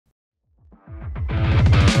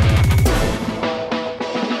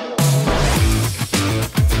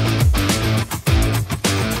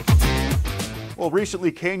Well,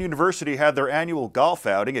 recently, Kean University had their annual golf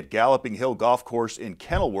outing at Galloping Hill Golf Course in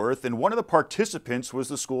Kenilworth, and one of the participants was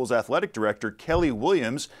the school's athletic director, Kelly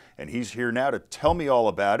Williams, and he's here now to tell me all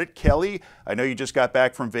about it. Kelly, I know you just got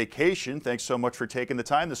back from vacation. Thanks so much for taking the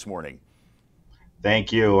time this morning.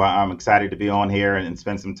 Thank you. I'm excited to be on here and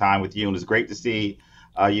spend some time with you. And it's great to see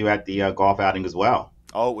you at the golf outing as well.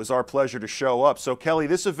 Oh, it was our pleasure to show up. So, Kelly,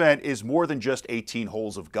 this event is more than just 18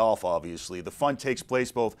 holes of golf, obviously. The fun takes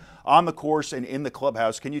place both on the course and in the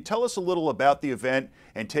clubhouse. Can you tell us a little about the event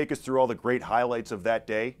and take us through all the great highlights of that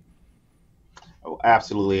day? Oh,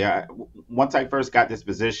 absolutely. Once I first got this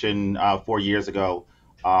position 4 years ago,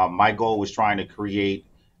 my goal was trying to create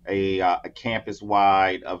a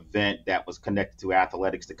campus-wide event that was connected to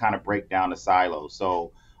athletics to kind of break down the silos.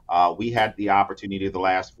 So we had the opportunity the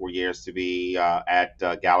last 4 years to be at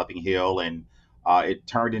Galloping Hill, and it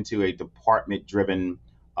turned into a department-driven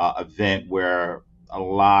event where a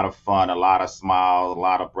lot of fun, a lot of smiles, a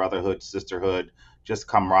lot of brotherhood, sisterhood, just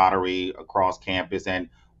camaraderie across campus. And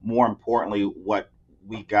more importantly, what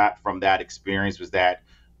we got from that experience was that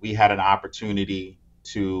we had an opportunity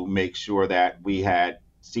to make sure that we had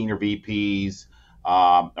senior VPs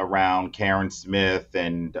around Karen Smith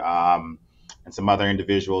and some other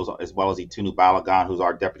individuals, as well as Itunu Balagan, who's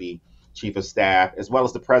our deputy chief of staff, as well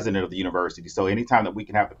as the president of the university. So anytime that we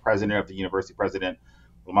can have the president of the university, President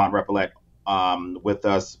Lamont Repollet, with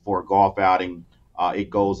us for a golf outing, it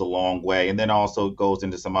goes a long way. And then also goes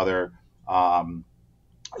into some other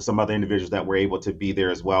individuals that were able to be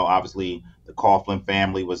there as well. Obviously, the Coughlin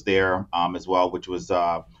family was there as well, which was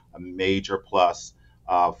a major plus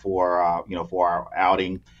for our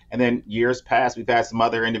outing. And then years past, we've had some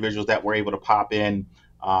other individuals that were able to pop in.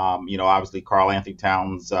 Obviously Carl Anthony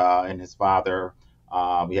Towns and his father.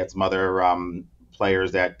 We had some other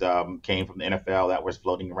players that came from the NFL that was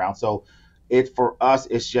floating around. So for us,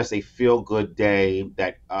 it's just a feel good day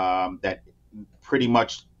that pretty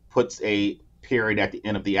much puts a period at the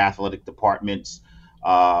end of the athletic department's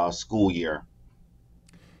school year.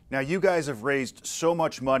 Now, you guys have raised so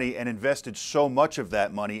much money and invested so much of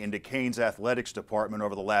that money into Kean's athletics department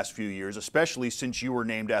over the last few years, especially since you were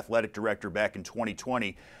named athletic director back in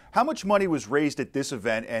 2020. How much money was raised at this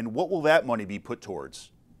event, and what will that money be put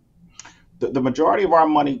towards? The majority of our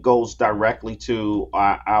money goes directly to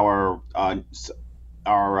our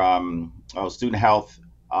student health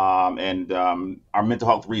and our mental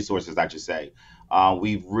health resources, I should say.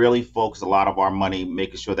 We've really focused a lot of our money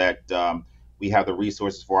making sure that we have the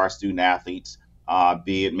resources for our student athletes,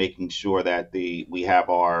 be it making sure that we have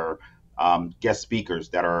our guest speakers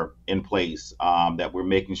that are in place, that we're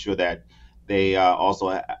making sure that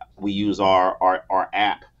we use our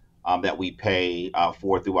app that we pay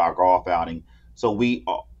for through our golf outing. So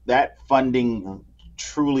that funding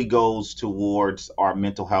truly goes towards our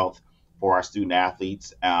mental health for our student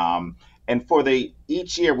athletes. And for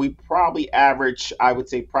each year, we probably average, I would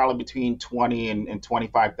say, probably between $20,000 and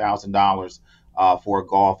 $25,000 for a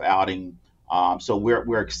golf outing. So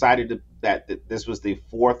we're excited that this was the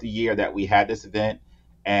fourth year that we had this event,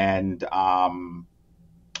 and it was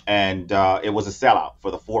a sellout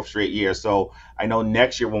for the fourth straight year. So I know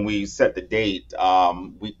next year when we set the date,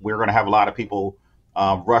 we're going to have a lot of people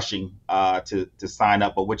rushing to sign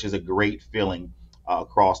up, but which is a great feeling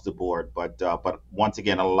across the board. But once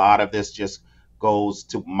again, a lot of this just goes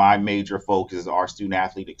to my major focus, our student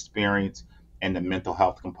athlete experience and the mental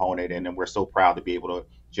health component. And then we're so proud to be able to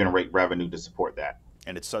generate revenue to support that.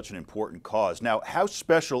 And it's such an important cause. Now, how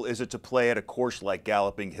special is it to play at a course like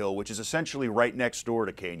Galloping Hill, which is essentially right next door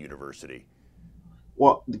to Kean University?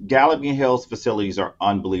 Well, Galloping Hill's facilities are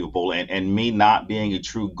unbelievable. And me not being a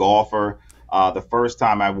true golfer, the first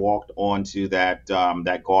time I walked onto that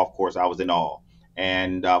golf course, I was in awe.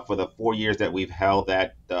 And for the 4 years that we've held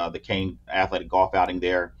the Kean Athletic Golf Outing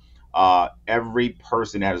there, every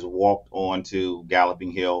person that has walked onto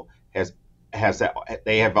Galloping Hill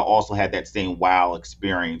they have also had that same wow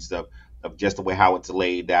experience of just the way how it's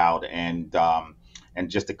laid out and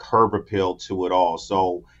just the curb appeal to it all.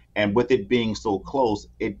 So, and with it being so close,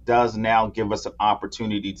 it does now give us an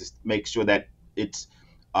opportunity to make sure that it's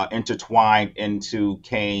intertwined into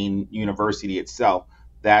Kean University itself.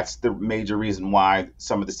 That's the major reason why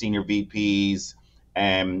some of the senior VPs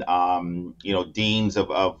and deans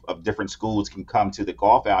of different schools can come to the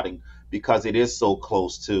golf outing, because it is so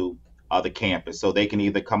close to the campus. So they can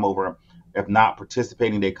either come over, if not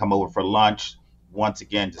participating, they come over for lunch, once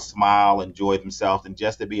again to smile, enjoy themselves, and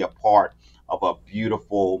just to be a part of a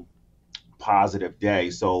beautiful, positive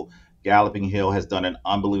day. So Galloping Hill has done an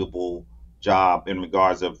unbelievable job in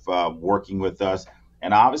regards of working with us.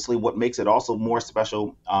 And obviously what makes it also more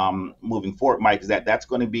special moving forward, Mike, is that that's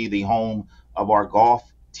going to be the home of our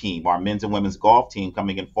golf team, our men's and women's golf team,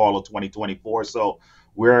 coming in fall of 2024. So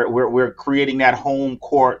we're creating that home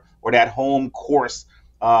court or that home course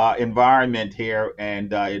environment here,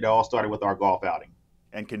 and it all started with our golf outing.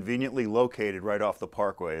 And conveniently located right off the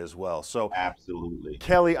parkway as well. So, Absolutely.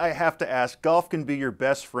 Kelly, I have to ask, golf can be your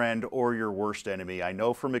best friend or your worst enemy. I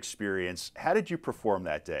know from experience. How did you perform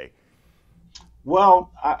that day?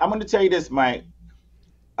 Well, I'm going to tell you this, Mike.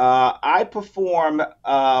 I perform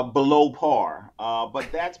below par,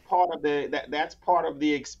 but that's part of that's part of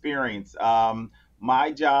the experience.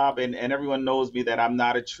 My job, and everyone knows me that I'm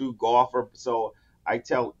not a true golfer, so I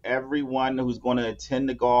tell everyone who's going to attend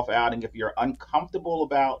the golf outing, if you're uncomfortable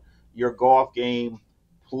about your golf game,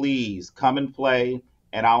 please come and play,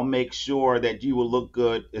 and I'll make sure that you will look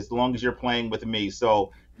good as long as you're playing with me.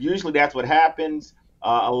 So usually that's what happens.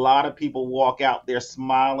 A lot of people walk out there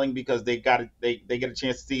smiling because they get a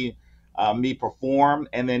chance to see me perform,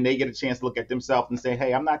 and then they get a chance to look at themselves and say,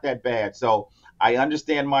 "Hey, I'm not that bad." So I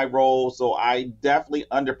understand my role. So I definitely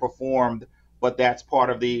underperformed, but that's part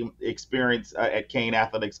of the experience at Kean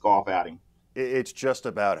Athletics Golf Outing. It's just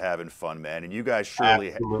about having fun, man. And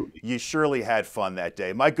Absolutely. you surely had fun that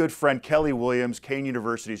day. My good friend Kelly Williams, Kean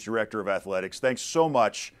University's Director of Athletics, thanks so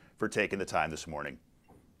much for taking the time this morning.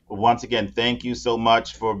 Once again, thank you so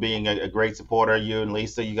much for being a great supporter. You and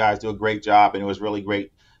Lisa, you guys do a great job, and it was really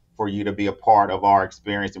great for you to be a part of our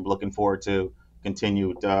experience. And looking forward to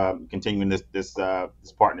continuing this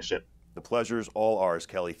partnership. The pleasure's all ours,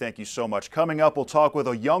 Kelly. Thank you so much. Coming up, we'll talk with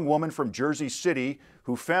a young woman from Jersey City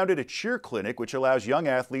who founded a cheer clinic which allows young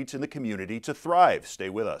athletes in the community to thrive. Stay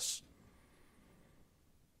with us.